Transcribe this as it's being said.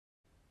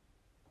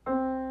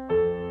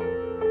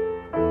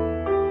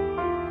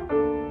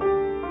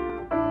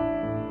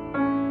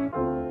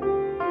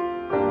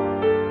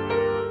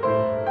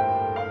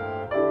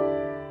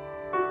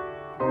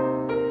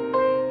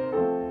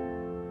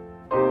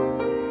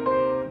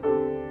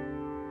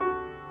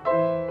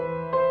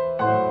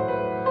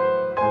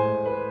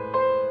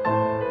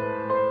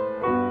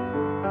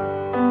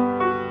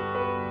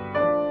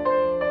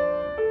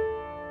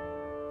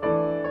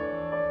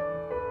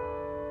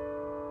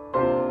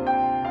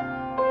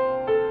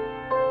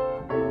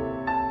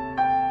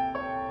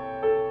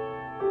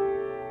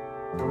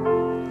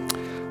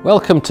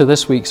Welcome to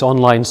this week's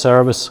online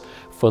service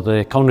for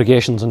the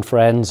congregations and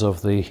friends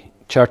of the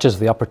churches of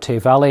the Upper Tay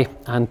Valley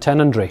and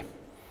Tenandry.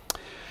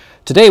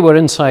 Today we're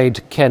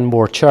inside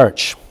Kenmore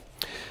Church.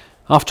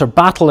 After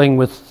battling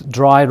with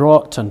dry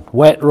rot and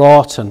wet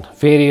rot and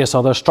various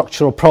other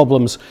structural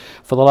problems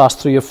for the last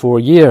 3 or 4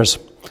 years,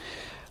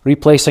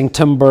 replacing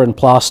timber and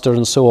plaster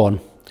and so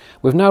on,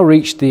 we've now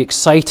reached the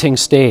exciting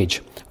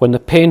stage when the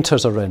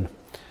painters are in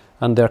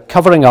and they're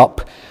covering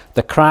up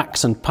the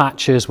cracks and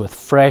patches with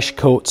fresh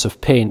coats of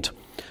paint,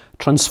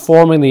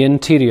 transforming the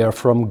interior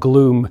from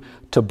gloom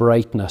to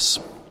brightness.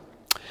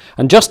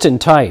 And just in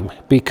time,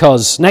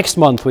 because next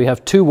month we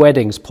have 2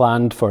 weddings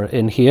planned for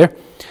in here.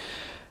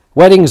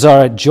 Weddings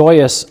are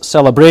joyous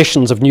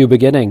celebrations of new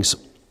beginnings.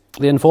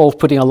 They involve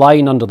putting a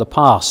line under the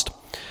past,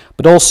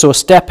 but also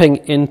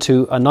stepping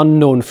into an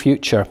unknown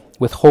future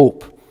with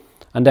hope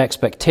and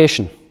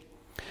expectation.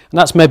 And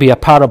that's maybe a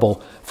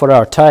parable for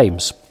our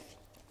times.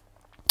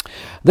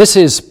 This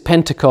is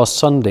Pentecost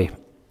Sunday,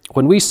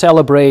 when we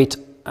celebrate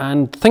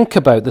and think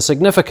about the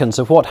significance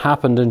of what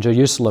happened in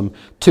Jerusalem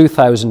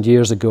 2,000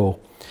 years ago,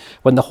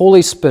 when the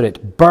Holy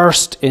Spirit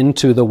burst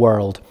into the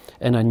world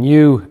in a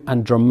new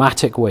and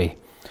dramatic way,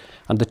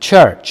 and the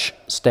church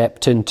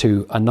stepped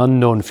into an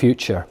unknown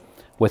future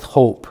with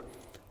hope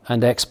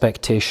and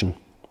expectation.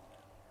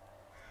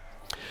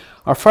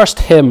 Our first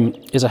hymn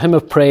is a hymn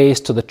of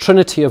praise to the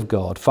Trinity of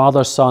God,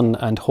 Father, Son,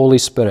 and Holy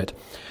Spirit,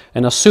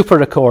 in a super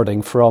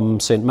recording from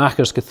St.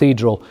 Machair's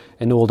Cathedral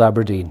in Old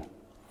Aberdeen.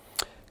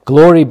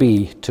 Glory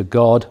be to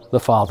God the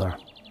Father.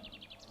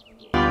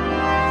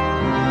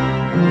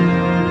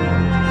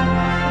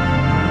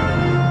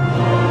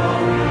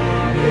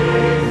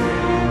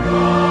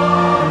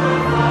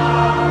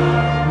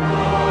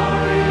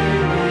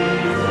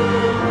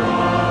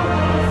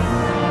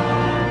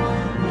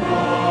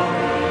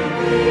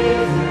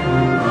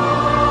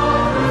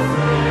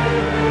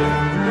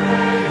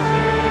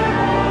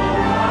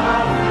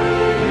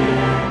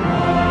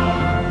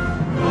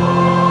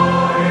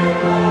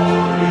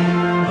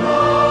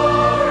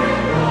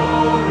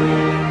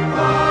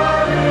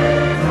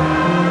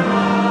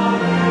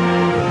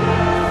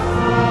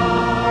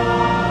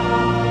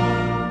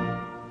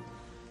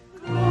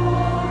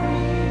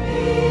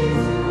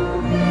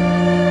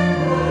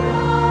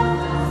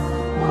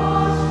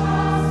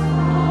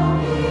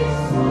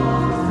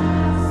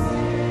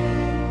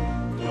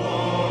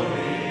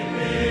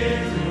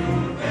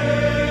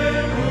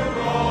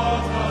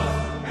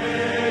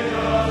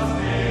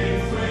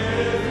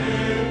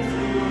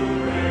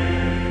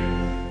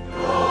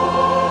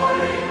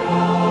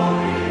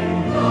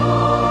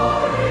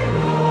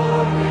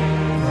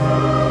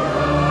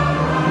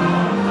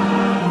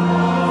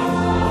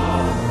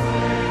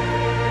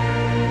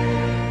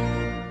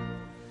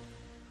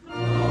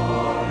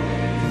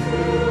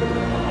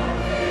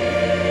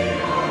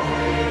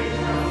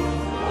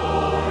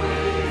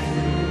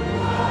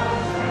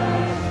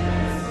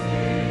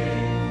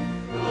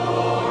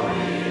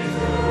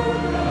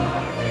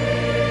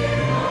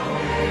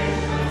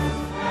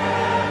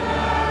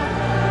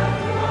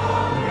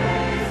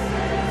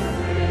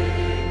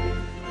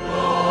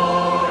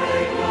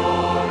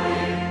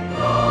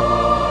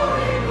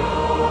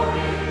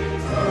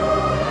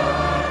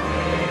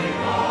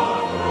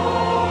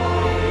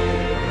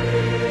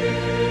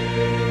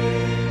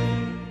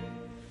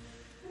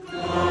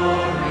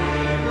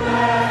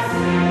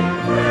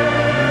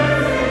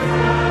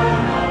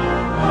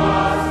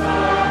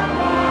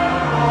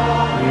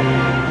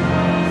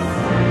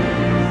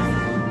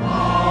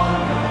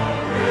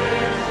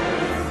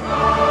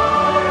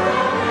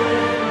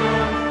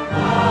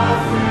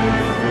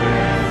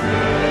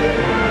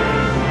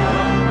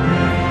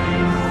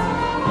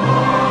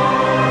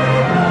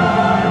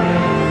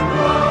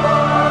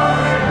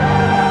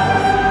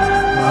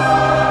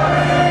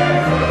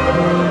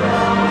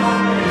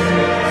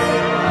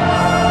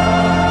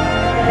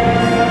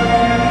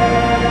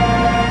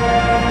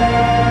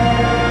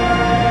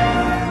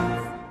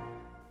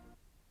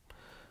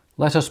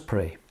 Let us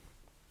pray.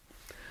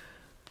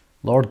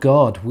 Lord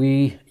God,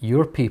 we,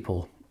 your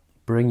people,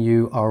 bring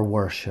you our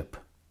worship.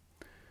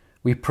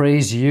 We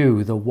praise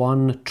you, the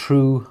one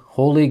true,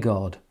 holy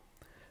God,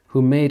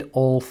 who made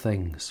all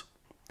things,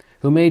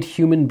 who made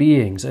human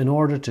beings in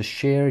order to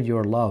share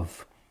your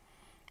love.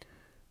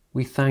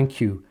 We thank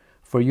you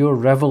for your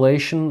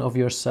revelation of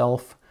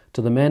yourself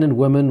to the men and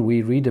women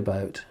we read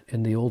about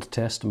in the Old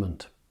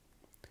Testament.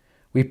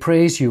 We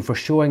praise you for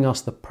showing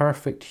us the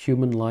perfect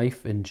human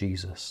life in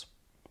Jesus.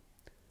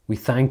 We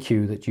thank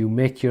you that you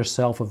make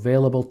yourself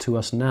available to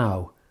us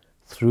now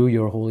through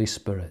your Holy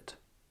Spirit.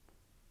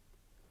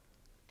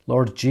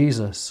 Lord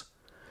Jesus,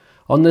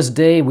 on this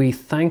day we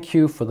thank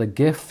you for the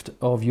gift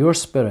of your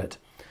Spirit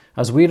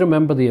as we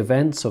remember the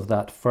events of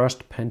that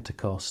first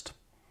Pentecost.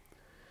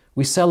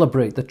 We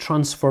celebrate the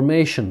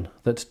transformation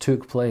that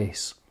took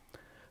place,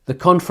 the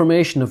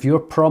confirmation of your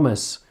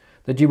promise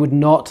that you would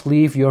not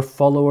leave your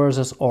followers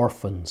as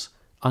orphans,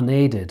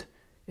 unaided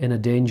in a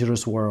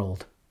dangerous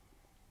world.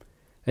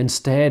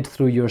 Instead,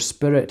 through your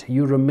Spirit,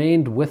 you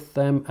remained with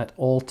them at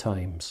all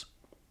times.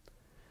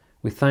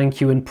 We thank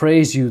you and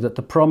praise you that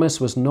the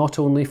promise was not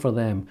only for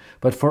them,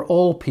 but for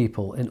all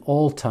people in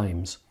all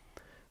times,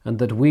 and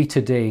that we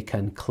today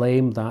can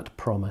claim that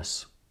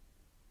promise.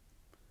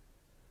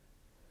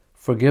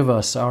 Forgive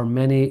us our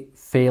many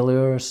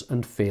failures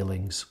and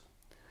failings,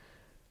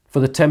 for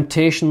the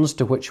temptations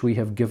to which we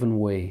have given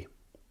way,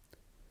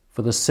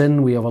 for the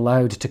sin we have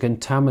allowed to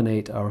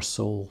contaminate our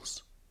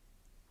souls.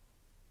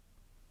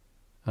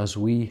 As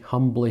we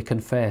humbly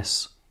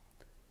confess,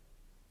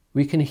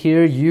 we can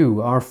hear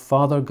you, our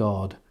Father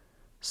God,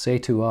 say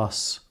to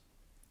us,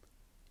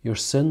 "Your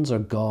sins are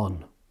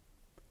gone.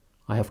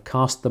 I have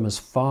cast them as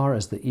far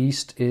as the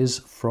east is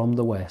from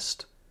the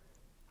west,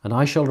 and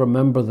I shall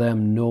remember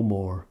them no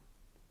more."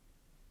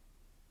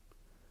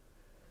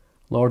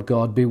 Lord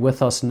God, be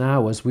with us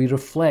now as we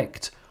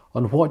reflect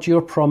on what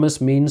your promise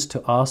means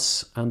to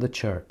us and the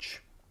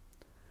church.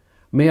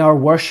 May our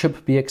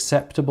worship be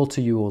acceptable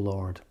to you, O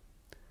Lord.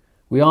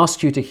 We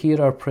ask you to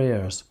hear our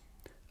prayers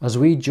as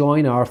we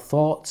join our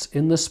thoughts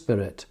in the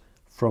Spirit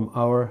from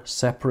our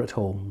separate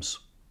homes.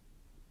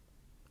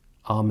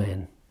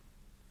 Amen.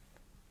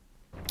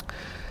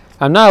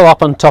 I'm now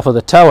up on top of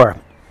the tower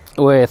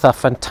with a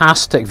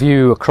fantastic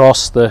view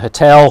across the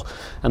hotel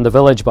and the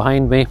village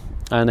behind me,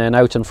 and then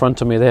out in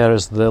front of me there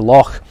is the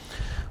loch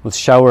with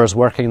showers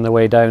working their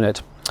way down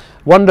it.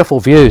 Wonderful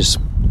views.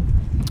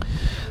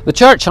 The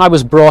church I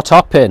was brought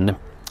up in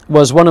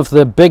was one of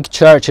the big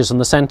churches in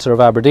the centre of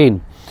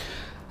Aberdeen.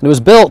 And it was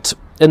built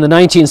in the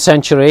 19th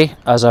century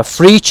as a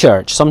free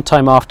church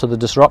sometime after the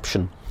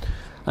disruption,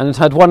 and it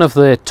had one of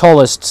the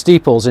tallest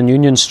steeples in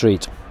Union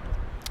Street.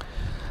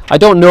 I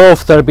don't know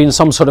if there had been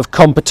some sort of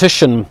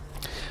competition,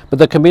 but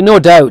there can be no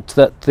doubt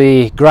that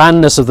the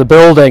grandness of the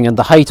building and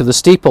the height of the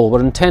steeple were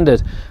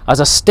intended as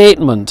a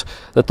statement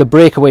that the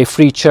breakaway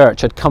free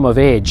church had come of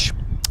age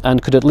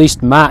and could at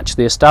least match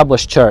the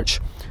established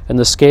church in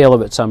the scale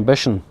of its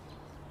ambition.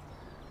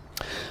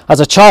 As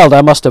a child,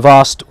 I must have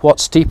asked what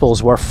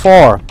steeples were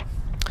for,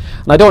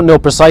 and I don't know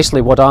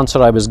precisely what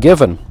answer I was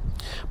given,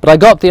 but I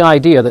got the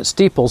idea that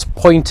steeples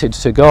pointed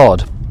to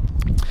God.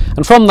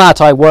 And from that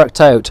I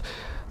worked out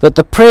that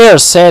the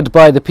prayers said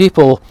by the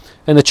people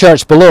in the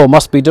church below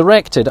must be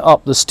directed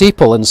up the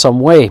steeple in some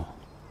way.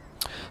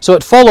 So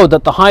it followed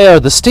that the higher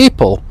the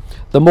steeple,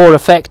 the more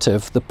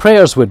effective the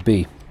prayers would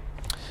be.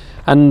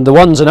 And the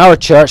ones in our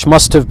church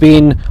must have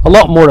been a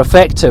lot more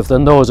effective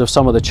than those of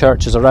some of the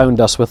churches around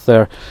us with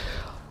their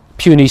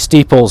puny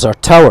steeples or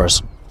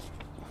towers.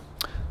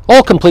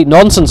 All complete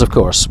nonsense, of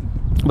course,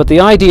 but the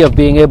idea of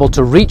being able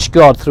to reach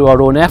God through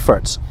our own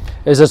efforts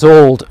is as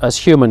old as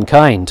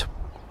humankind.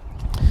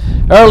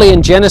 Early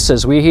in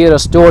Genesis, we hear a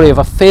story of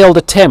a failed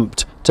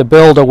attempt to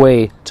build a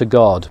way to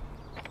God.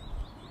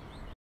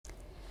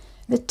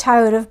 The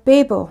Tower of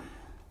Babel.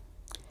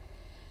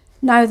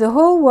 Now the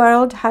whole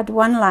world had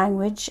one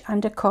language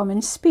and a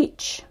common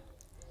speech.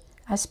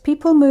 As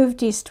people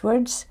moved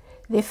eastwards,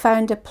 they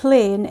found a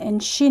plain in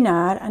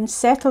Shinar and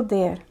settled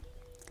there.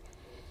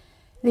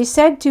 They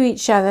said to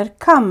each other,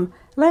 "Come,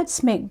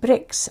 let's make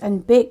bricks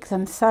and bake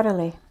them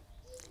thoroughly."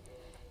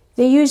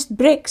 They used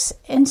bricks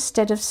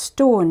instead of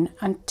stone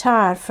and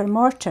tar for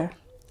mortar.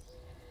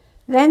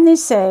 Then they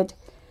said,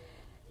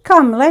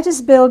 "Come, let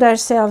us build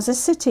ourselves a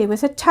city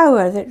with a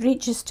tower that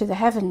reaches to the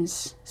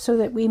heavens, so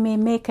that we may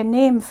make a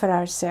name for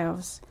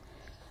ourselves.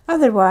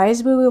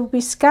 Otherwise we will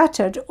be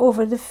scattered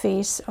over the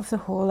face of the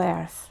whole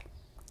earth."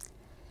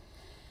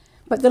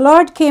 But the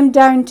Lord came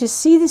down to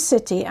see the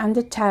city and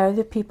the tower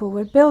the people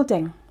were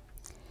building.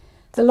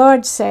 The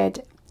Lord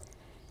said,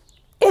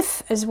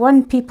 "If, as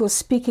one people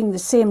speaking the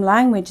same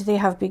language, they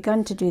have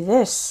begun to do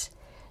this,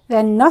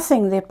 then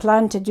nothing they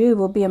plan to do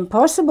will be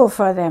impossible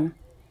for them.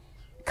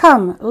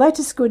 Come, let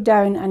us go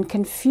down and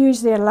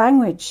confuse their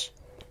language,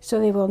 so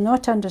they will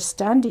not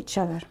understand each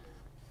other."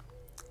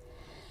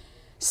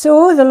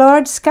 So the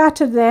Lord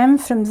scattered them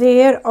from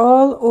there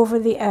all over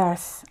the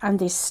earth, and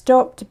they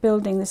stopped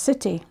building the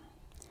city.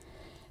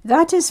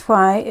 That is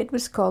why it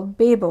was called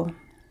Babel,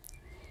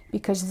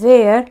 because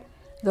there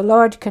the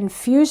Lord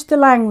confused the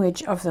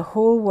language of the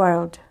whole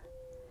world.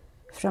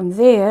 From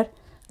there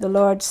the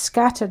Lord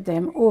scattered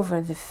them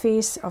over the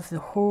face of the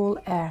whole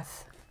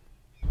earth.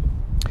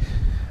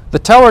 The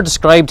tower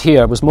described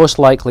here was most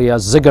likely a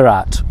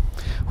ziggurat,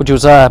 which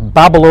was a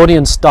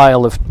Babylonian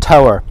style of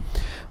tower.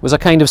 It was a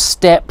kind of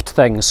stepped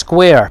thing,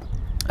 square,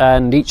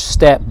 and each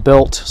step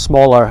built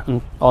smaller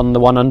on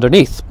the one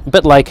underneath, a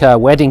bit like a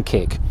wedding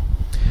cake.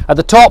 At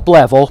the top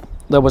level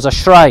there was a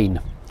shrine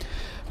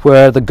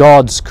where the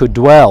gods could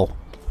dwell.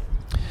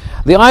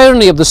 The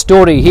irony of the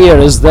story here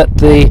is that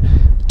the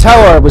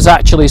tower was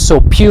actually so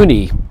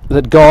puny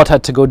that God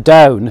had to go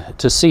down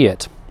to see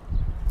it.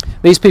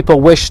 These people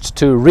wished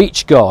to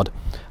reach God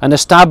and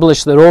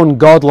establish their own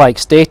godlike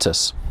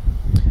status.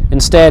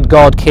 Instead,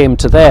 God came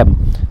to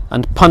them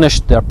and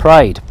punished their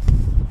pride.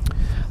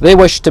 They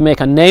wished to make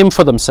a name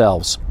for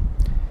themselves.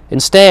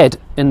 Instead,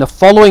 in the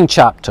following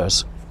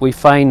chapters, we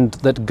find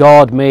that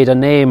God made a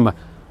name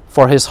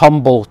for his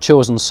humble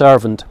chosen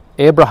servant,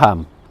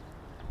 Abraham.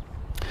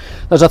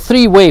 There's a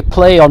three-way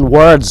play on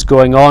words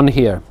going on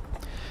here.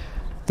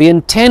 The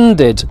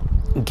intended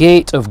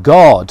gate of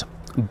God,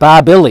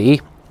 Babili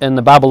in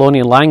the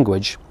Babylonian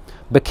language,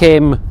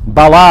 became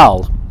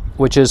Balal,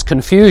 which is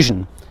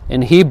confusion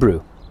in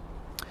Hebrew.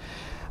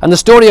 And the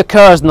story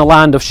occurs in the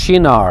land of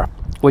Shinar,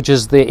 which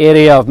is the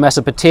area of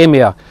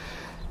Mesopotamia,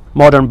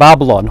 modern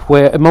Babylon,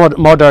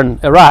 modern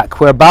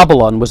Iraq, where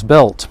Babylon was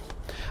built.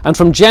 And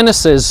from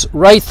Genesis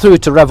right through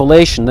to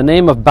Revelation, the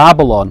name of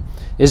Babylon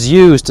is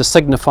used to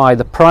signify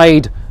the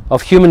pride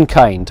of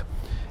humankind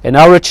in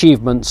our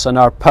achievements and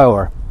our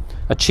power,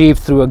 achieved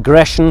through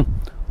aggression,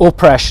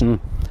 oppression,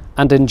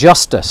 and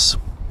injustice.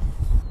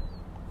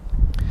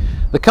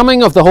 The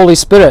coming of the Holy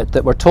Spirit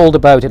that we're told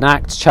about in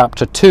Acts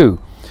chapter 2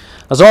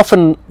 has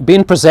often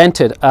been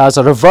presented as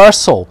a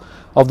reversal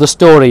of the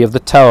story of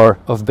the Tower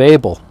of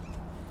Babel.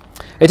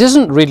 It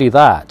isn't really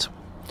that.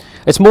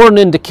 It's more an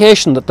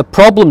indication that the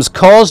problems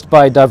caused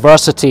by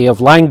diversity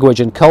of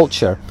language and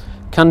culture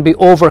can be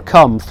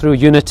overcome through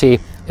unity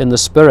in the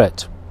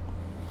Spirit.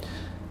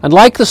 And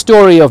like the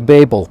story of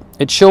Babel,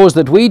 it shows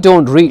that we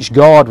don't reach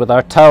God with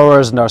our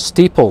towers and our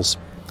steeples,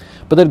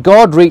 but that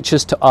God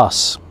reaches to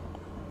us.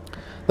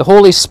 The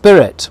Holy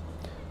Spirit,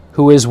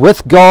 who is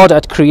with God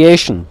at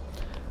creation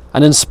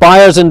and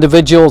inspires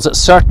individuals at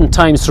certain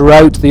times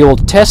throughout the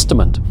Old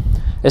Testament,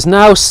 is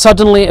now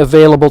suddenly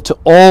available to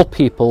all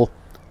people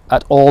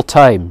at all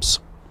times.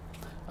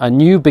 A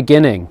new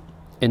beginning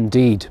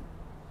indeed.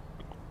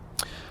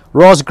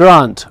 Ros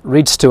Grant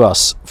reads to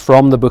us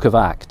from the book of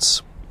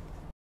Acts.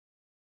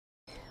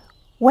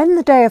 When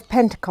the day of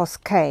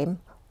Pentecost came,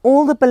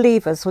 all the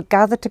believers were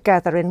gathered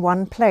together in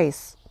one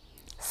place.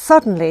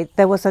 Suddenly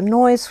there was a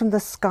noise from the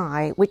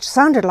sky which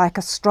sounded like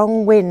a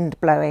strong wind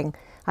blowing,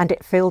 and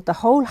it filled the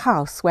whole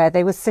house where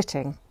they were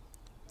sitting.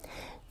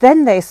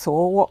 Then they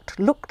saw what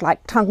looked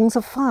like tongues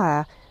of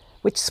fire,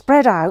 which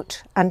spread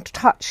out and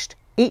touched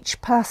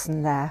each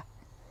person there.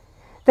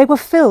 They were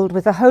filled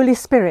with the Holy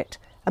Spirit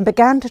and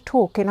began to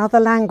talk in other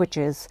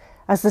languages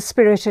as the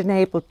Spirit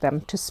enabled them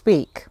to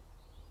speak.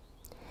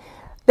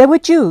 There were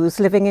Jews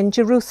living in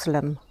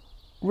Jerusalem,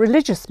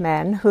 religious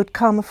men who had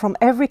come from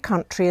every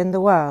country in the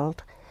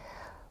world.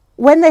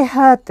 When they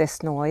heard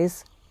this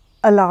noise,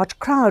 a large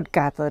crowd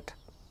gathered.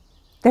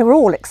 They were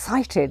all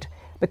excited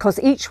because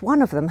each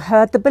one of them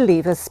heard the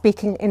believers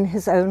speaking in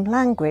his own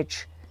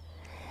language.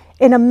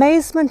 In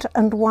amazement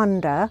and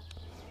wonder,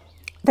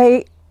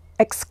 they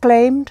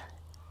exclaimed,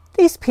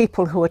 "These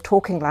people who are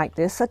talking like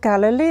this are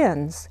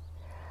Galileans.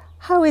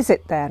 How is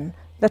it then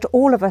that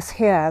all of us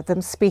hear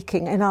them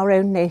speaking in our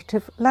own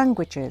native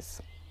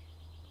languages?"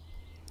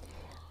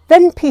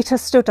 Then Peter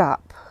stood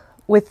up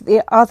with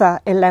the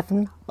other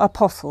 11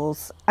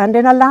 apostles and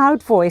in a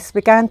loud voice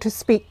began to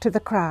speak to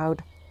the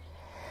crowd.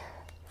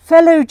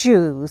 "Fellow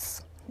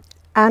Jews,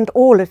 and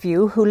all of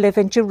you who live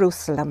in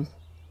Jerusalem,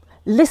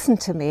 listen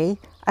to me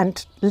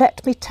and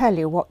let me tell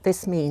you what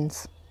this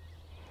means.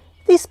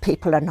 These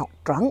people are not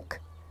drunk,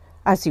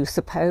 as you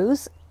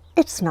suppose.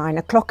 It's 9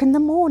 o'clock in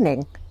the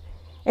morning.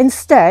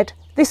 Instead,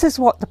 this is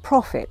what the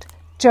prophet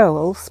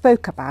Joel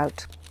spoke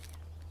about.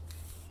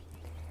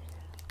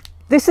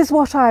 This is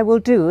what I will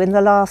do in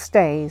the last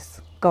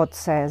days, God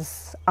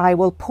says. I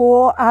will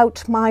pour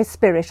out my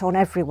Spirit on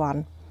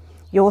everyone.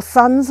 Your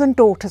sons and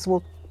daughters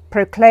will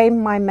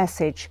proclaim my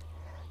message.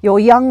 Your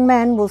young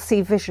men will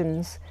see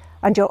visions,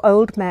 and your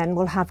old men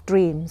will have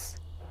dreams.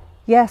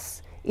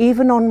 Yes,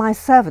 even on my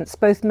servants,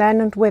 both men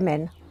and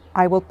women,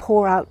 I will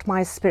pour out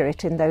my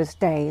Spirit in those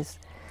days,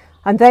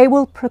 and they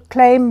will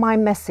proclaim my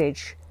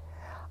message.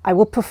 I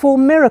will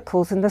perform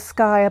miracles in the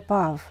sky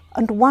above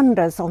and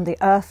wonders on the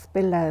earth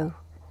below.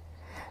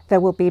 There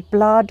will be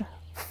blood,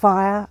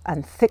 fire,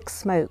 and thick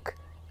smoke.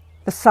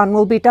 The sun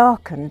will be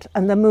darkened,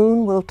 and the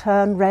moon will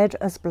turn red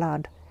as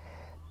blood,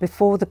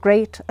 before the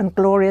great and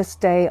glorious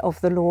day of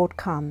the Lord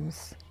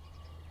comes.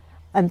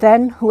 And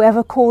then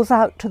whoever calls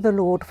out to the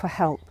Lord for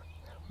help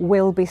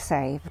will be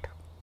saved."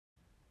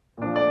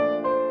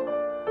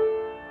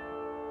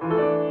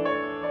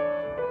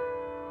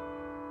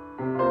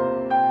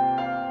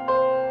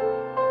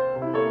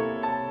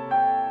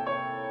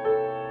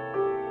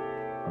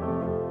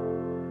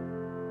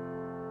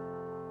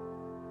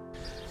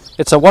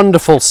 It's a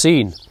wonderful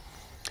scene.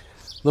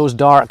 Those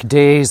dark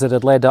days that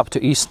had led up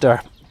to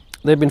Easter,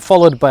 they've been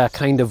followed by a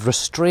kind of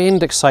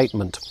restrained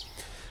excitement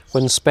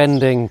when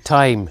spending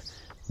time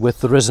with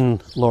the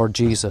risen Lord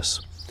Jesus,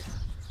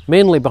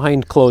 mainly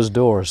behind closed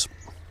doors.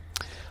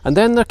 And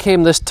then there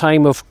came this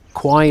time of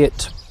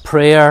quiet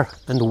prayer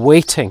and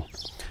waiting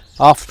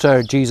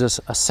after Jesus'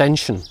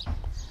 ascension.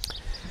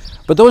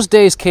 But those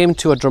days came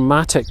to a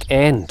dramatic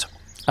end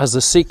as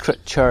the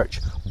secret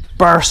church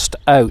burst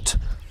out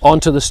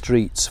onto the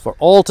streets for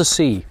all to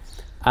see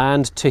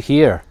and to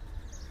hear.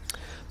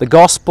 The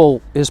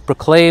gospel is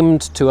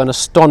proclaimed to an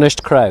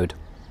astonished crowd.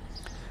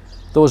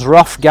 Those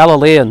rough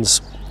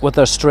Galileans with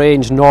their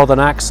strange northern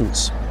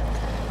accents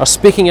are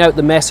speaking out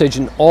the message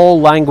in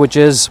all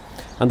languages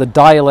and the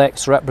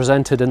dialects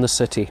represented in the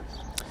city,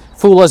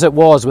 full as it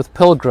was with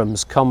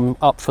pilgrims come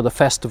up for the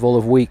Festival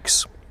of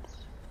Weeks.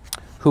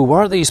 Who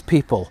were these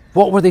people?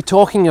 What were they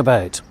talking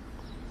about?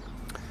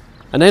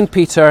 And then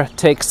Peter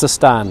takes the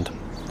stand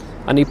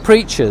and he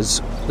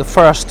preaches the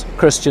first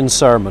Christian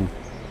sermon.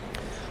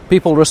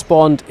 People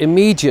respond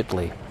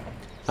immediately,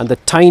 and the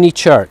tiny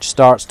church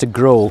starts to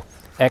grow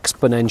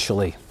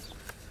exponentially.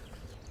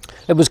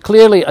 It was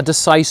clearly a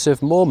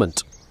decisive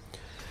moment.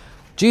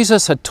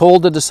 Jesus had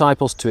told the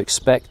disciples to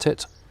expect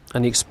it,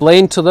 and he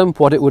explained to them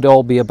what it would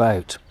all be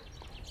about.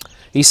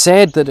 He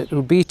said that it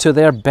would be to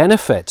their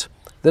benefit,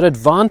 their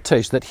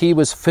advantage, that he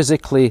was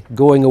physically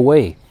going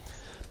away,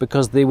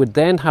 because they would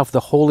then have the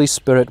Holy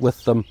Spirit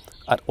with them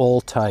at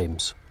all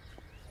times.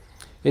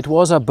 It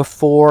was a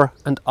before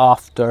and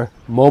after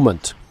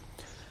moment.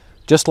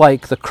 Just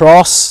like the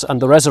cross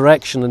and the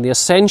resurrection and the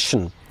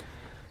ascension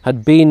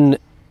had been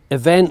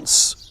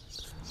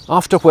events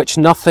after which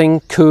nothing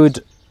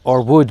could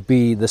or would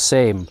be the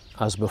same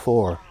as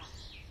before.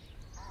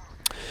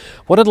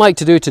 What I'd like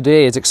to do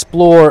today is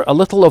explore a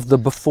little of the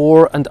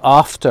before and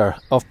after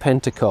of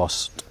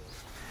Pentecost.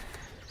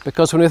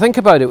 Because when we think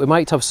about it, we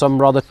might have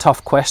some rather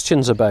tough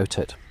questions about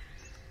it.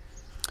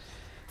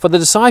 For the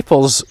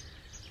disciples,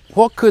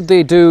 what could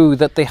they do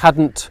that they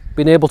hadn't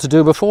been able to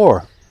do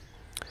before?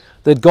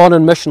 They'd gone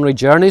on missionary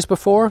journeys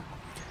before.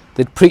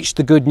 They'd preached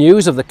the good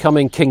news of the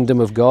coming kingdom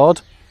of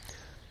God.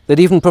 They'd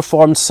even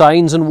performed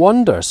signs and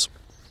wonders.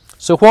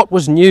 So what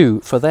was new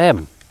for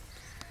them?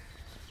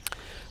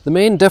 The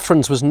main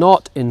difference was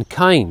not in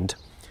kind,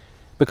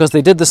 because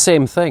they did the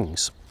same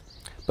things,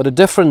 but a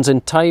difference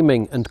in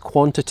timing and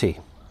quantity.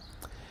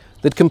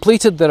 They'd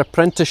completed their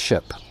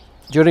apprenticeship,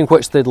 during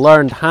which they'd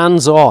learned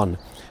hands-on,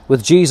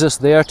 with Jesus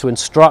there to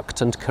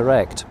instruct and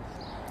correct.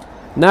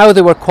 Now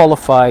they were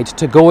qualified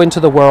to go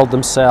into the world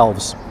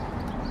themselves,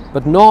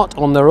 but not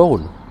on their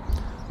own.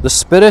 The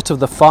Spirit of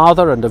the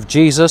Father and of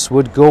Jesus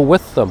would go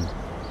with them.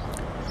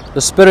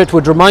 The Spirit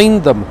would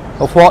remind them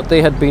of what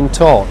they had been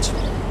taught.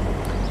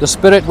 The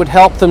Spirit would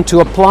help them to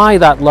apply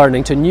that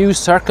learning to new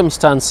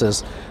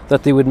circumstances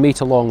that they would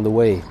meet along the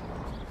way.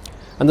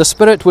 And the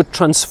Spirit would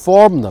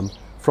transform them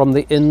from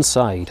the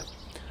inside,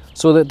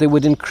 so that they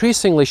would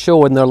increasingly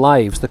show in their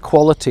lives the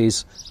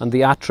qualities and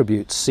the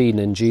attributes seen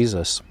in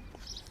Jesus.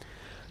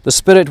 The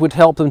Spirit would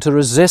help them to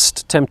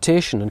resist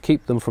temptation and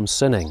keep them from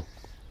sinning.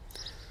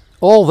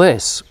 All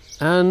this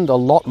and a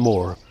lot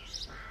more.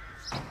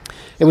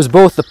 It was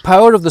both the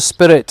power of the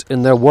Spirit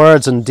in their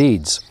words and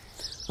deeds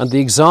and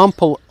the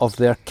example of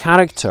their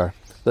character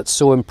that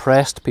so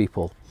impressed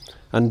people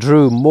and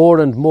drew more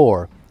and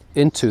more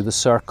into the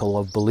circle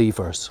of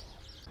believers.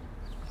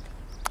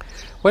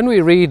 When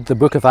we read the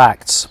book of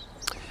Acts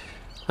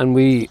and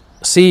we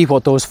see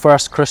what those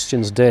first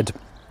Christians did,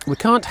 we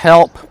can't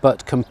help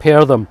but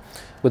compare them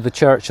with the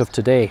church of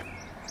today.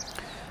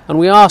 And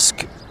we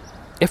ask,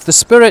 if the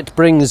Spirit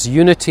brings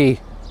unity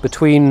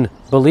between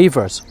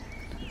believers,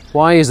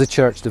 why is the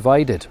church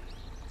divided?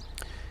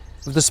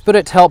 If the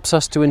Spirit helps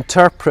us to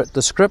interpret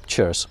the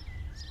Scriptures,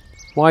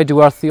 why do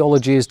our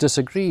theologies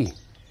disagree?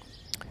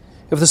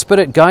 If the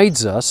Spirit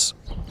guides us,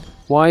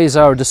 why is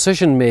our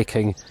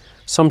decision-making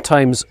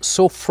sometimes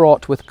so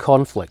fraught with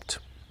conflict?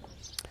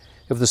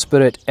 If the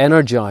Spirit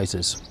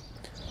energizes,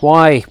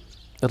 why,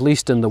 at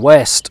least in the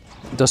West,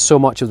 does so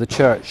much of the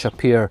church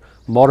appear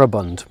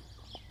moribund?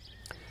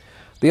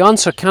 The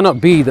answer cannot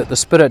be that the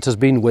Spirit has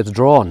been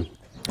withdrawn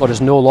or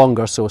is no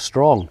longer so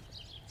strong.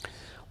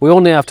 We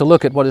only have to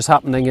look at what is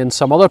happening in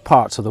some other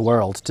parts of the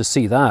world to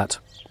see that.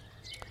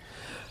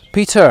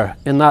 Peter,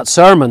 in that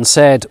sermon,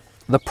 said,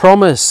 "The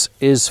promise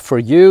is for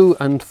you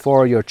and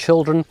for your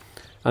children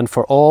and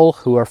for all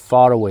who are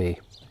far away."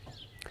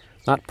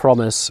 That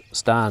promise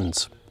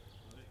stands.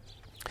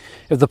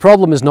 If the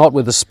problem is not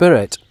with the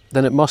Spirit,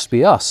 then it must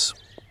be us.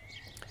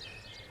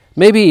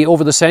 Maybe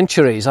over the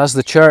centuries, as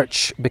the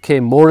church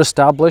became more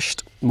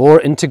established, more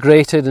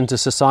integrated into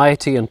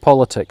society and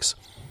politics,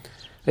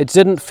 it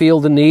didn't feel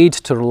the need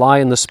to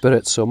rely on the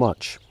Spirit so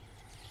much.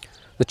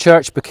 The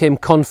church became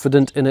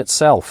confident in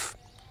itself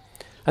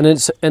and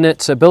in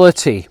its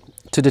ability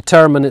to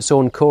determine its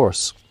own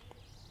course.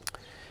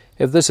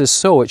 If this is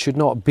so, it should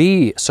not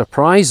be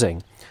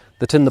surprising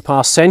that in the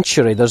past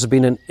century there's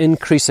been an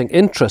increasing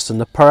interest in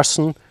the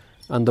person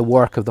and the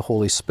work of the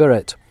Holy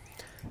Spirit,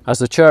 as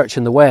the church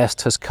in the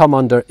West has come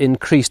under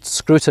increased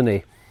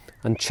scrutiny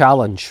and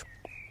challenge.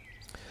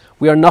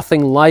 We are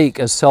nothing like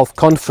as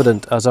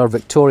self-confident as our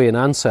Victorian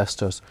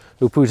ancestors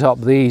who put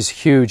up these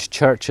huge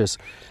churches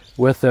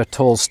with their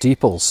tall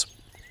steeples.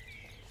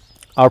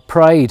 Our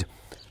pride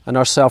and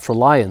our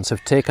self-reliance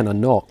have taken a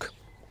knock.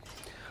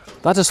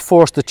 That has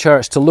forced the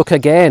church to look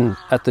again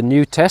at the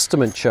New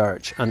Testament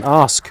church and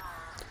ask,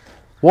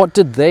 what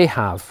did they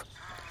have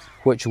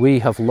which we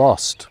have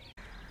lost?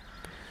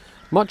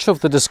 Much of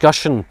the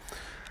discussion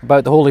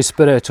about the Holy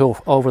Spirit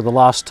over the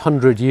last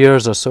 100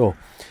 years or so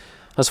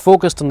has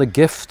focused on the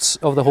gifts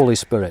of the Holy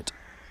Spirit,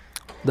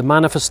 the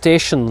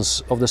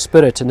manifestations of the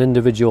Spirit in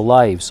individual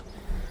lives.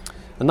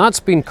 And that's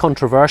been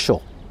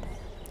controversial.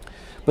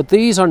 But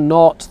these are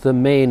not the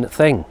main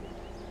thing.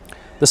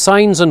 The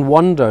signs and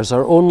wonders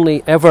are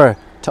only ever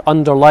to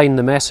underline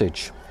the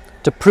message,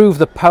 to prove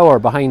the power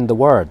behind the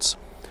words,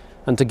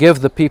 and to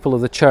give the people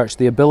of the church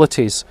the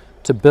abilities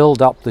to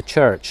build up the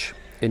church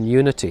in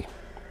unity.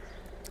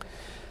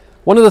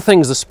 One of the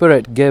things the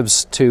Spirit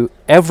gives to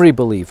every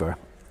believer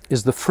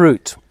is the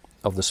fruit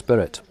of the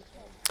Spirit.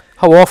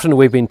 How often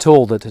we've been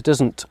told that it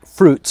isn't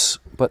fruits,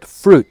 but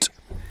fruit.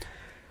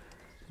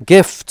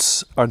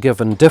 Gifts are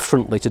given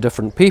differently to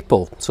different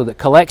people, so that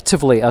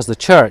collectively as the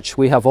church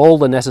we have all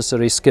the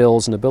necessary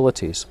skills and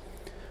abilities.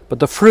 But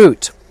the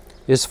fruit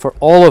is for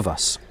all of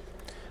us.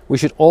 We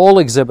should all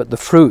exhibit the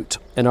fruit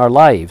in our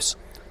lives,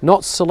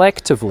 not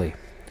selectively,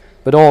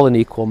 but all in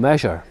equal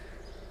measure.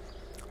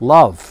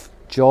 Love,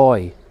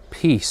 joy,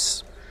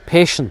 peace,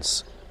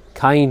 patience,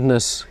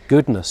 kindness,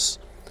 goodness,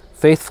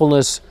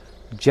 faithfulness,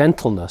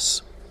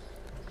 gentleness,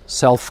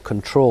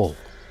 self-control.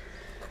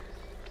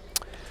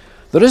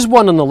 There is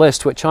one on the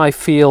list which I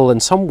feel in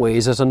some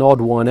ways is an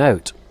odd one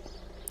out.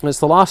 And it's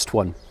the last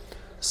one,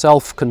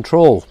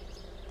 self-control.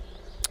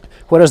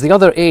 Whereas the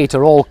other 8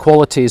 are all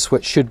qualities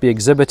which should be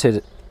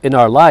exhibited in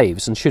our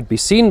lives and should be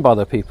seen by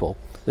other people.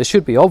 They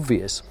should be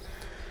obvious.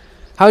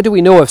 How do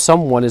we know if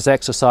someone is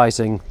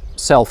exercising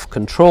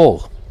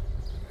self-control?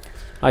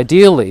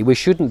 Ideally, we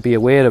shouldn't be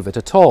aware of it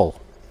at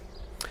all.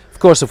 Of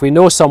course, if we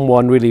know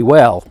someone really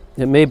well,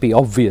 it may be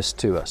obvious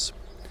to us,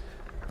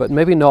 but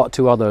maybe not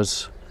to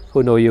others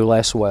who know you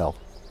less well.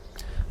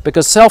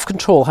 Because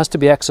self-control has to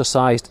be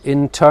exercised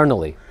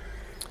internally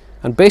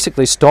and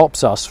basically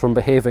stops us from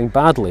behaving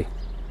badly.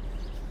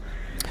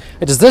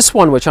 It is this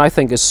one which I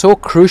think is so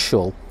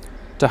crucial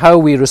to how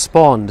we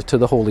respond to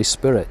the Holy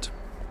Spirit.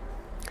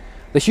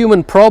 The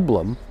human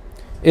problem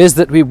is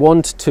that we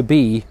want to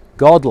be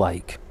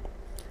godlike,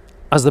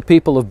 as the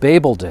people of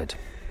Babel did.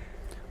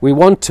 We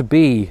want to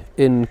be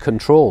in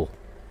control.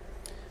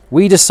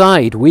 We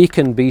decide we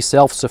can be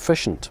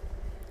self-sufficient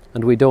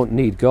and we don't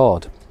need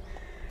God.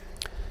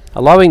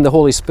 Allowing the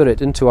Holy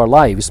Spirit into our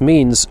lives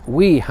means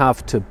we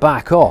have to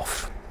back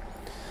off.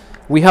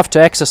 We have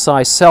to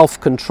exercise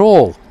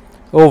self-control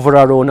over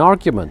our own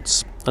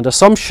arguments and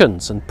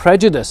assumptions and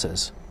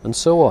prejudices and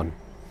so on.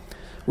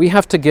 We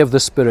have to give the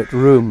Spirit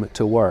room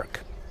to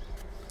work.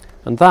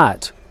 And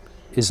that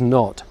is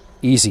not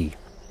easy.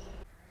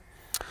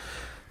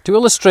 To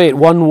illustrate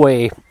one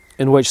way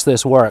in which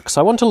this works,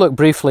 I want to look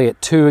briefly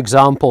at 2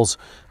 examples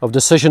of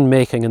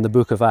decision-making in the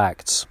book of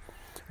Acts.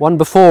 One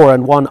before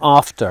and one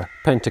after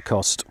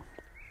Pentecost.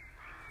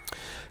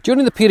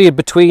 During the period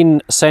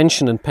between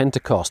Ascension and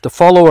Pentecost, the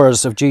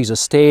followers of Jesus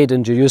stayed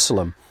in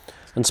Jerusalem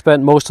and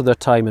spent most of their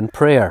time in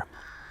prayer.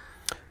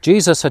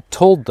 Jesus had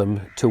told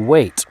them to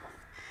wait.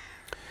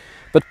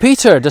 But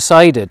Peter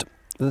decided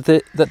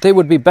that they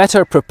would be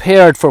better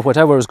prepared for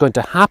whatever was going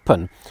to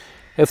happen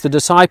if the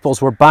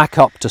disciples were back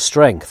up to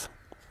strength.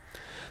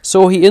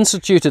 So he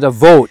instituted a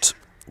vote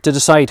to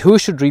decide who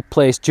should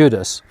replace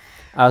Judas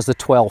as the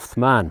 12th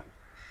man.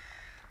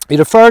 He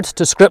referred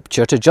to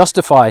Scripture to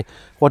justify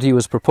what he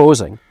was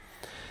proposing,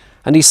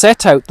 and he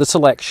set out the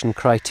selection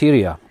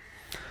criteria.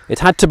 It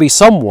had to be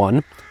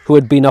someone who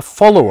had been a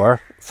follower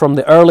from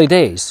the early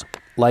days,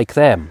 like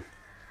them.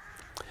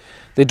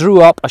 They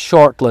drew up a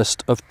short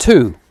list of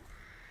 2,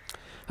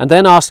 and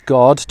then asked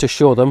God to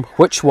show them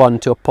which one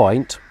to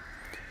appoint,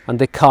 and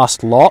they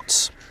cast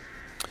lots.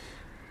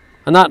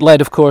 And that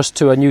led, of course,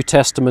 to a New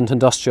Testament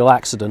industrial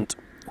accident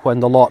when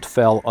the lot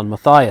fell on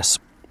Matthias.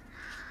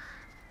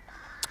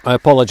 I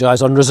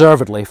apologise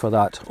unreservedly for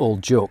that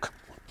old joke.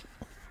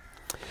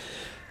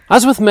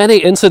 As with many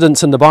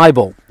incidents in the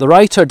Bible, the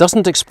writer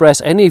doesn't express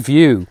any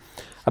view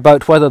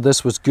about whether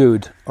this was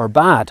good or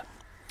bad.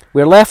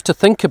 We're left to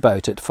think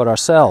about it for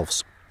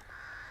ourselves.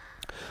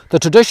 The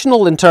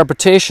traditional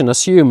interpretation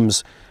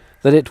assumes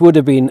that it would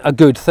have been a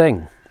good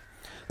thing,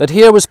 that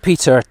here was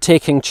Peter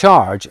taking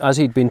charge as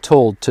he'd been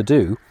told to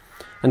do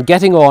and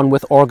getting on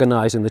with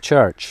organising the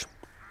church.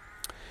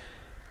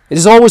 It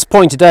is always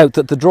pointed out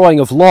that the drawing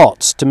of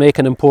lots to make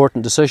an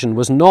important decision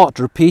was not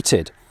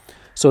repeated,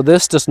 so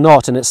this does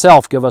not in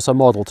itself give us a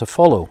model to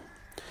follow.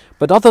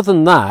 But other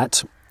than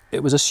that,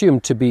 it was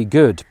assumed to be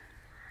good.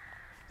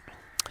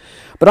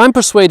 But I'm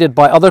persuaded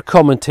by other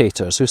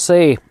commentators who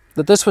say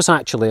that this was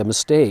actually a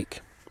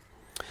mistake.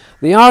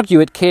 They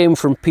argue it came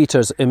from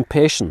Peter's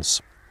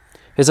impatience,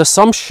 his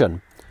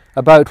assumption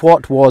about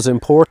what was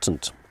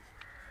important.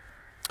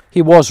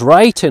 He was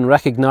right in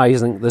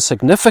recognising the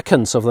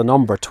significance of the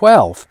number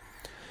 12,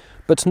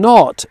 but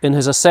not in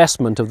his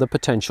assessment of the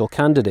potential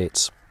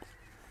candidates.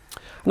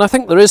 And I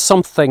think there is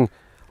something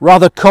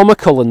rather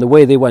comical in the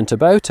way they went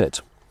about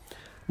it.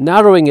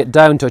 Narrowing it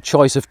down to a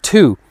choice of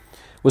 2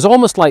 was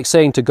almost like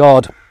saying to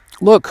God,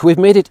 "Look, we've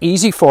made it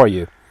easy for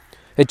you.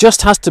 It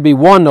just has to be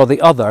one or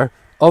the other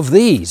of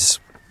these."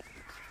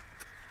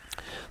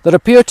 There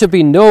appear to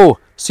be no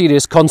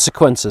serious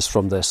consequences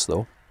from this,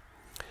 though.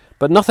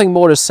 But nothing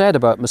more is said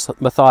about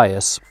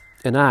Matthias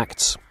in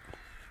Acts.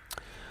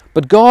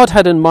 But God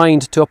had in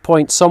mind to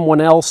appoint someone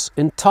else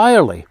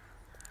entirely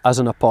as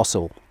an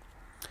apostle.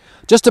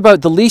 Just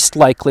about the least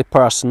likely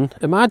person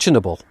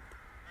imaginable.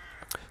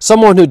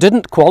 Someone who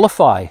didn't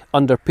qualify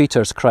under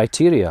Peter's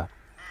criteria,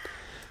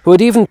 who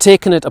had even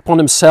taken it upon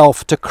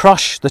himself to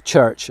crush the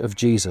church of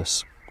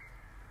Jesus.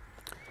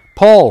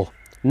 Paul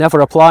never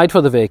applied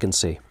for the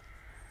vacancy.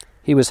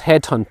 He was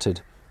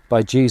headhunted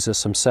by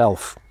Jesus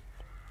himself.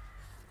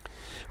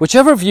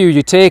 Whichever view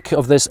you take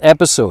of this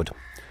episode,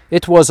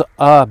 it was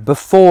a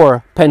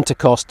before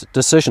Pentecost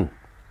decision.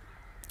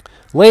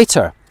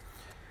 Later,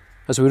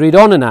 as we read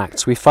on in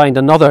Acts, we find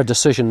another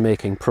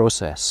decision-making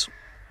process.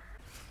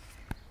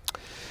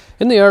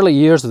 In the early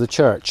years of the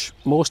church,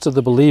 most of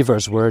the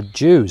believers were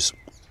Jews,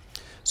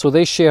 so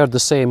they shared the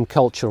same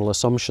cultural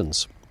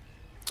assumptions.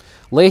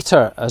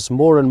 Later, as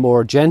more and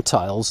more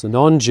Gentiles, the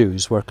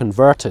non-Jews, were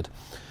converted,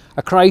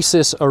 a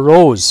crisis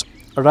arose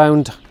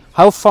around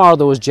how far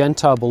those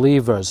Gentile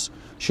believers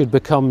should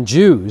become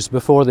Jews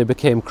before they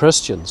became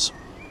Christians.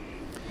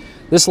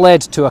 This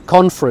led to a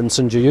conference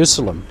in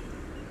Jerusalem.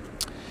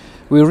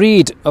 We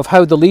read of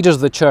how the leaders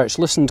of the church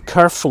listened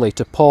carefully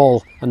to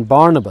Paul and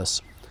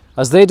Barnabas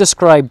as they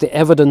described the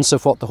evidence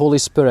of what the Holy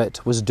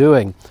Spirit was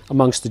doing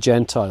amongst the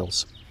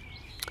Gentiles.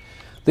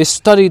 They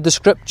studied the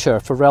Scripture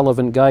for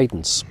relevant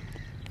guidance,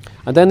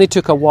 and then they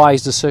took a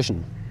wise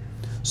decision.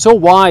 So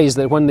wise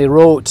that when they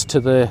wrote to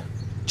the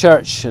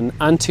church in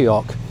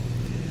Antioch,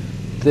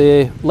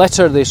 the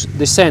letter they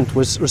sent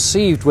was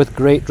received with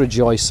great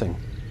rejoicing.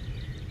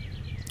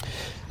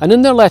 And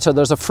in their letter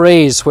there's a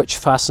phrase which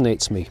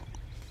fascinates me.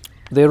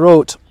 They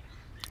wrote,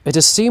 "It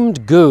has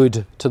seemed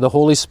good to the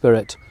Holy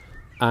Spirit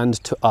and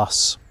to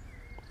us."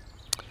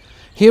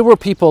 Here were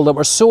people that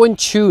were so in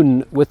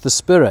tune with the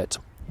Spirit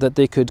that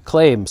they could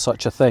claim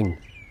such a thing.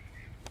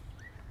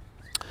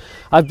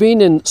 I've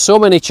been in so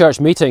many church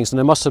meetings, and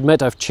I must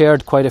admit I've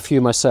chaired quite a few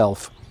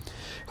myself,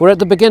 where at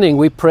the beginning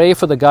we pray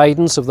for the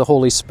guidance of the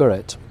Holy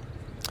Spirit.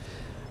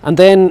 And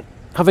then,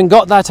 having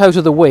got that out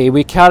of the way,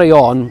 we carry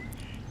on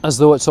as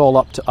though it's all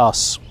up to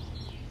us.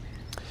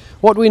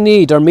 What we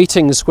need are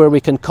meetings where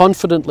we can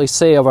confidently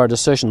say of our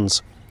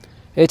decisions,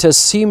 "It has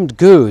seemed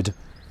good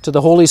to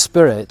the Holy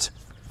Spirit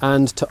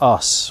and to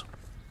us."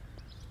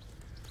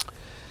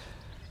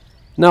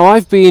 Now,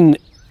 I've been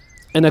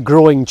in a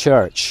growing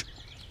church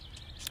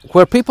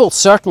where people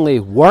certainly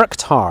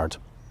worked hard,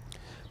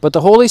 but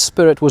the Holy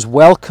Spirit was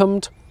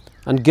welcomed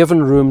and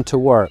given room to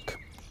work.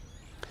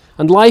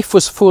 And life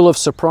was full of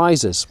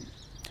surprises.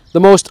 The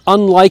most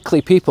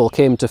unlikely people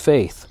came to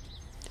faith.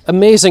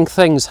 Amazing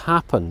things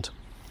happened.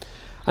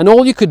 And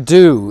all you could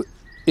do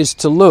is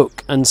to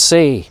look and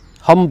say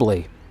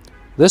humbly,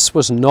 "This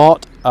was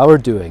not our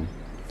doing.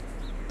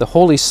 The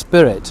Holy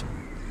Spirit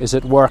is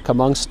at work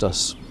amongst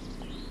us."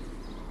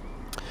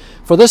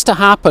 For this to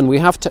happen, we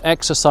have to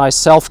exercise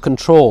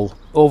self-control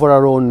over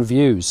our own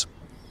views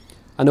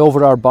and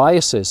over our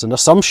biases and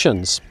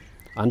assumptions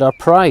and our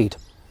pride,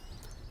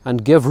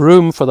 and give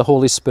room for the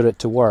Holy Spirit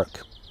to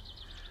work.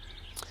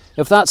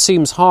 If that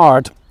seems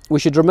hard, we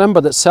should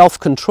remember that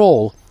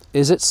self-control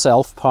is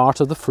itself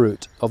part of the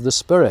fruit of the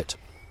Spirit.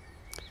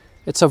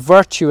 It's a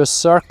virtuous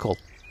circle.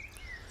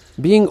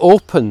 Being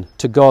open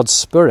to God's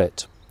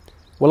Spirit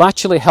will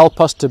actually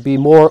help us to be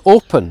more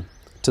open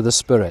to the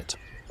Spirit.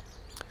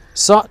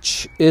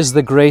 Such is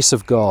the grace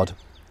of God,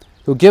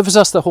 who gives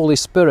us the Holy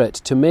Spirit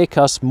to make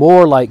us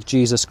more like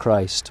Jesus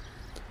Christ,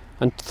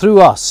 and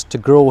through us to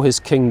grow his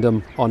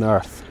kingdom on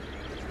earth.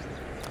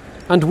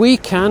 And we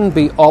can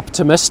be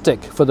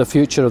optimistic for the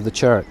future of the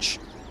church.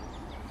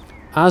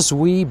 As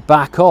we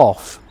back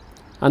off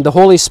and the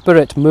Holy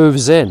Spirit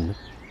moves in,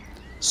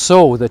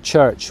 so the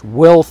church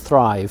will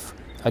thrive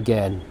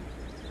again.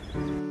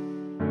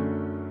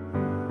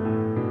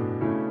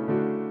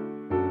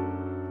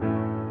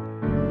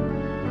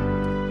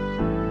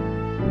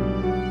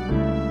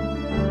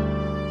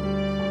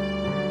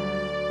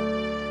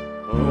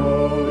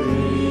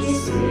 Holy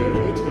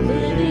Spirit,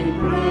 living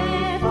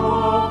breath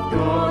of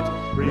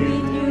God,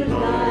 breathe new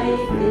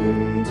life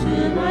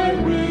into my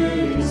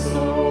weary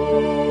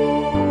soul.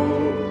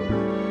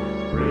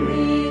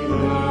 Bring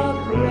the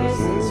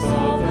presence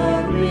of the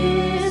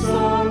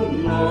risen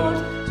Lord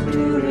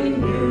to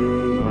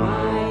renew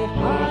my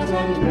heart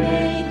and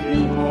make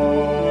me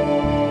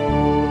whole.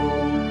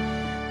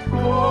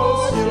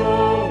 Cause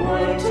your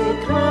word to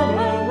come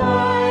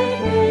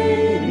alive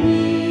in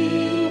me.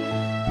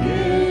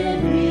 Give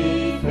me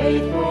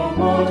faith for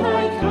what I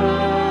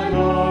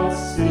cannot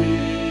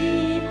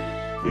see.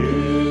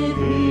 Give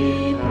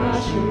me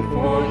passion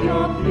for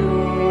your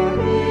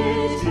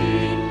purity.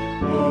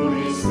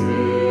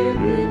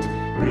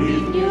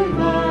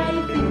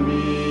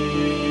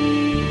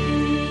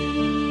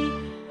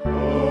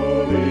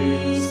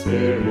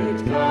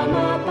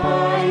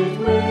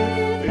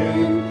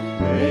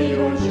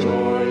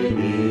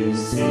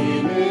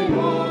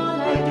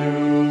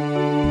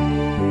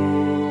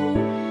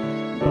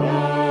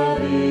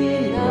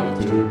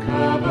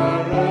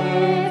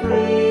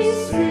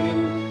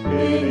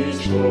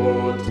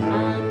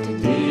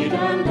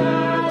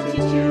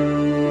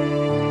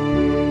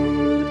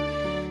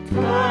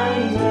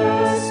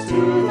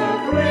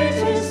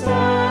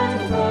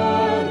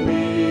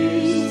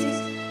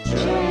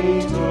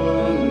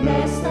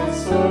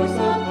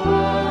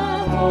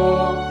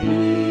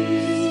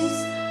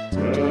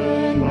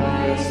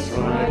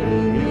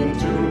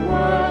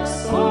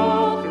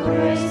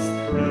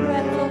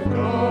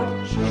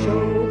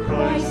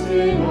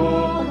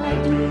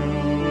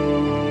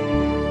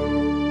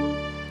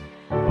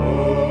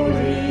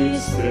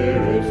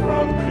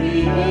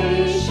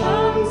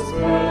 creation's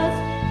birth,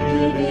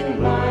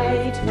 giving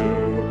light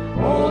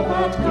to all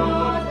that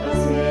God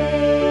has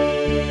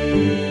made.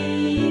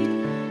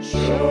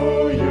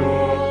 Show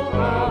your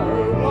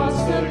power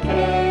once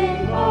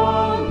again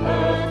on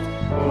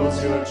earth,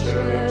 cause your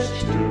church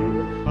to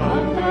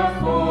hunger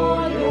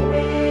for your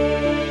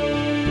ways.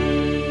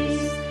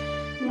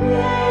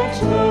 Let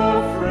the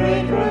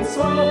fragrance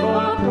of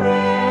our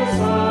prayers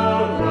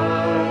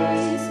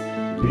arise,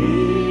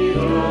 lead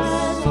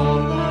us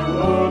on the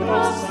road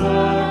of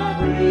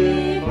sacrifice,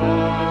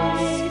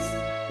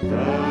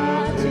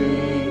 that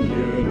in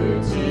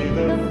unity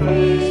the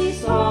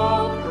face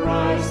of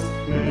Christ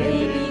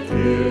may be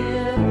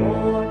clear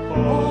for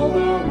all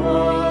the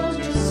world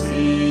to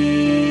see.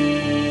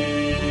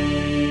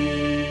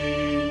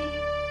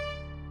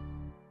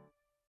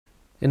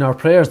 In our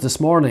prayers this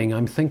morning,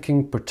 I'm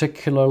thinking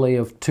particularly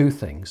of two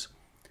things: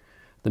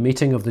 the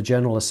meeting of the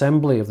General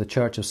Assembly of the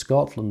Church of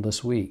Scotland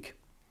this week,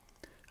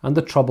 and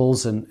the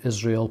troubles in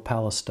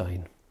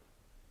Israel-Palestine.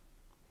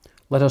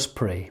 Let us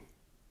pray.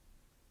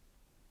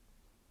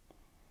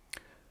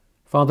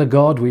 Father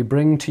God, we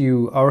bring to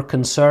you our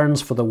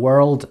concerns for the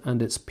world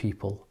and its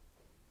people.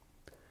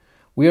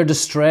 We are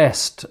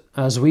distressed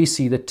as we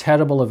see the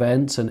terrible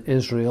events in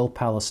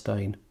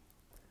Israel-Palestine.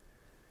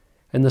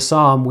 In the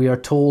psalm, we are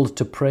told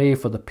to pray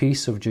for the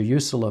peace of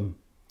Jerusalem,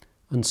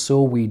 and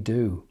so we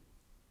do.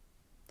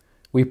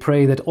 We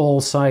pray that all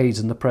sides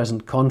in the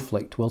present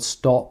conflict will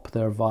stop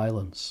their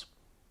violence.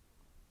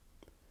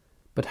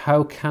 But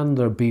how can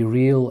there be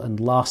real and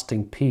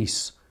lasting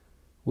peace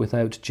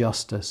without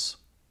justice?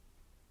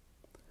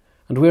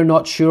 And we're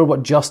not sure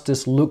what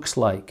justice looks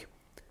like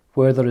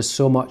where there is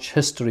so much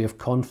history of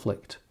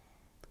conflict,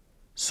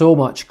 so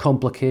much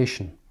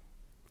complication,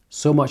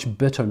 so much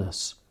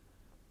bitterness,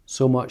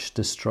 so much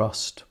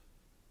distrust.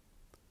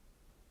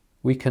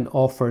 We can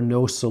offer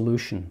no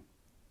solution.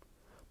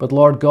 But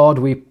Lord God,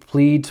 we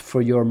plead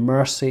for your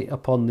mercy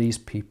upon these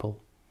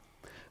people.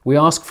 We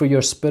ask for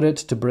your Spirit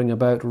to bring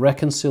about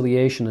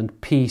reconciliation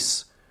and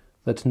peace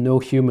that no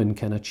human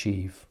can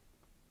achieve.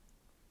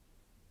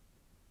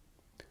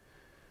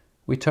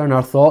 We turn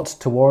our thoughts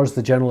towards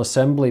the General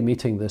Assembly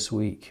meeting this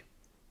week.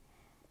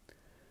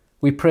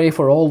 We pray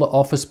for all the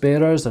office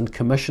bearers and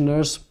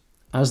commissioners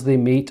as they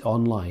meet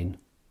online.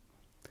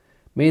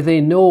 May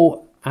they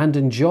know and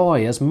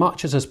enjoy as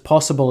much as is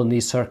possible in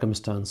these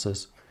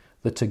circumstances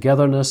the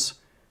togetherness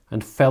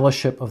and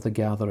fellowship of the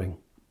gathering.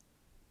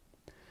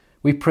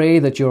 We pray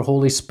that your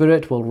Holy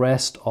Spirit will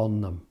rest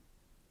on them.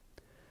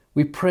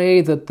 We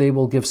pray that they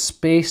will give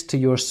space to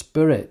your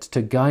Spirit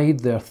to guide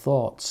their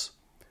thoughts,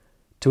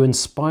 to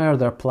inspire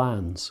their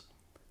plans,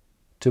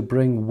 to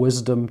bring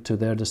wisdom to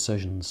their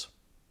decisions.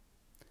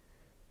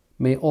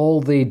 May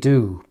all they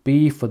do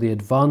be for the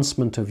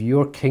advancement of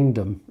your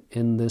kingdom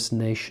in this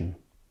nation.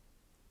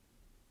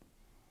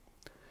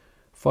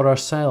 For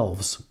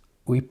ourselves,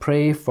 we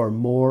pray for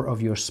more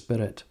of your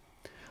Spirit,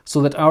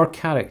 so that our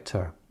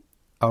character,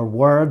 our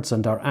words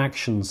and our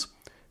actions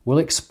will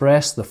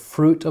express the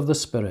fruit of the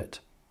Spirit,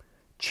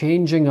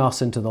 changing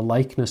us into the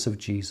likeness of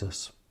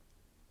Jesus.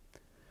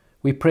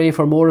 We pray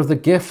for more of the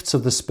gifts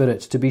of the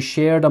Spirit to be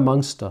shared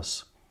amongst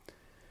us,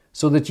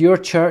 so that your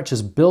church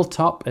is built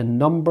up in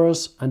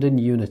numbers and in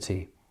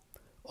unity,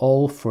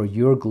 all for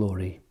your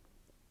glory.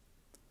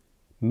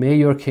 May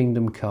your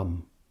kingdom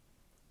come.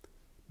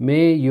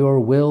 May your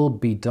will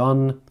be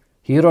done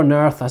here on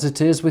earth as it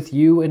is with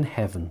you in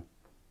heaven.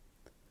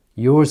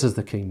 Yours is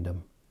the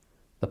kingdom,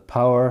 the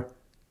power,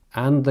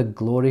 and the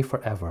glory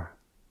forever.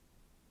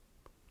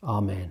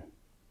 Amen.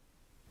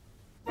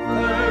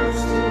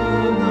 Thanks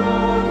to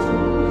God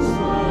whose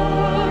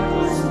word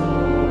was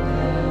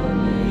spoken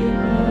in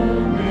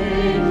the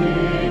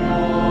making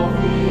of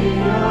the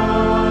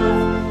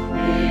earth,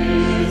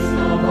 is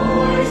the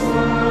voice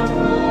that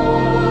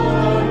called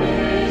a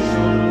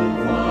nation,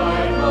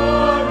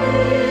 vibrations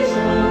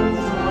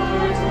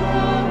right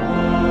above.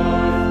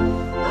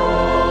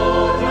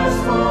 God has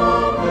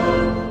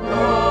spoken,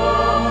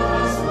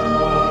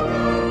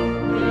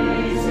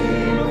 praise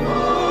him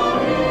for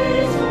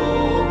his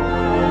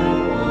open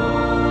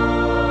word.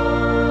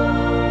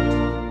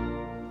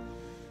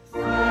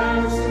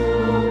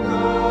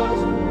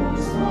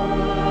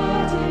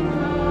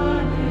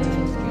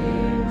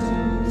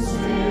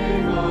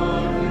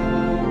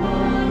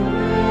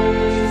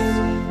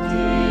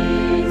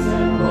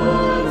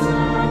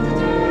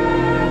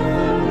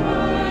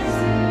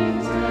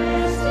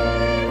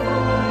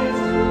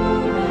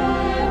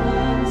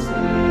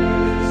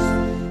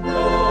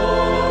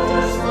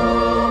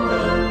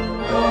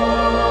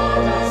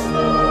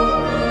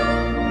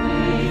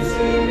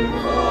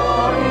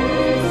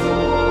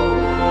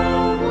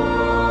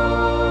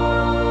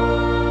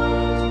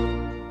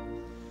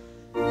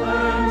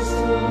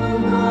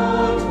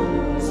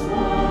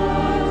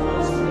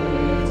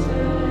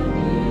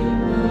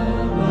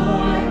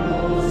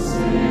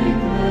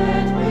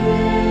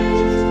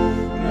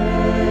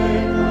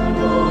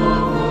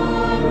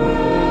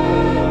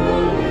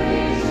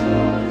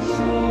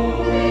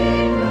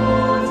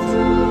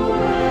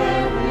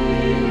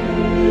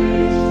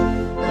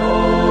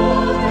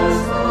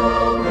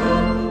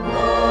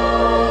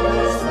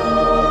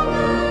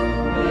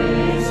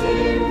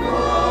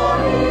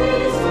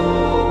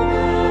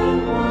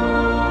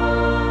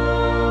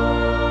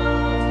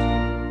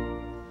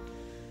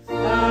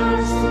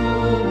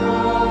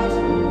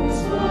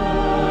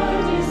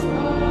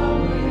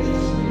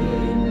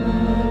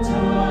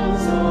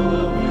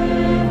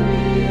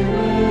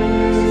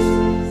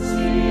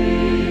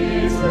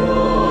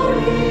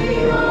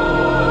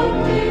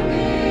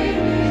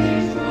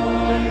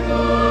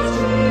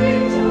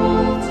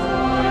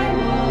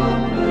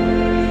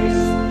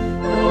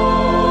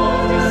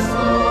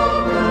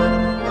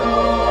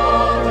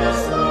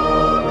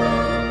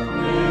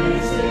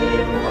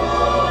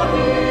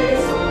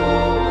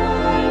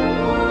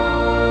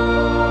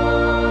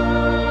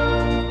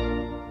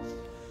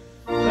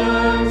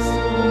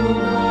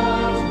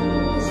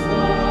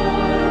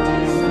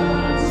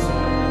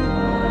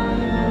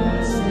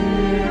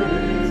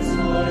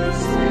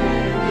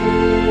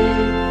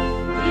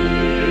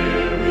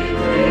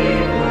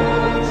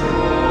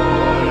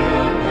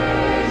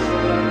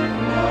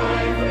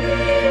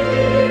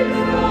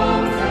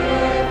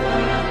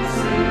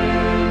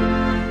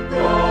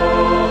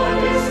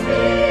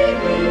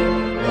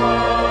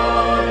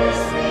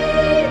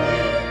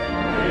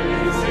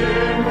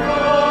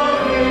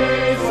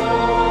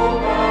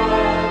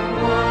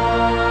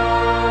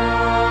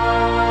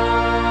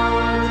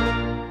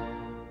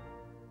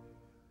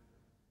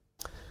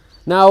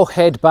 Now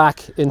head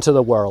back into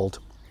the world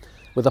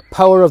with the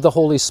power of the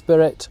Holy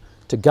Spirit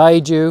to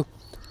guide you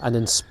and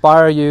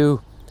inspire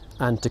you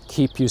and to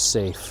keep you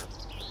safe.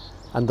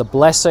 And the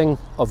blessing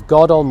of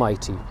God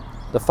Almighty,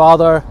 the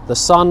Father, the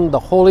Son, the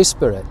Holy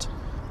Spirit,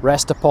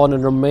 rest upon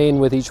and remain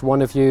with each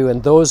one of you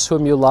and those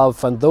whom you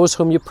love and those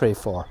whom you pray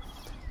for,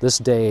 this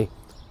day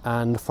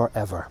and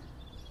forever.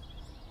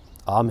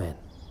 Amen.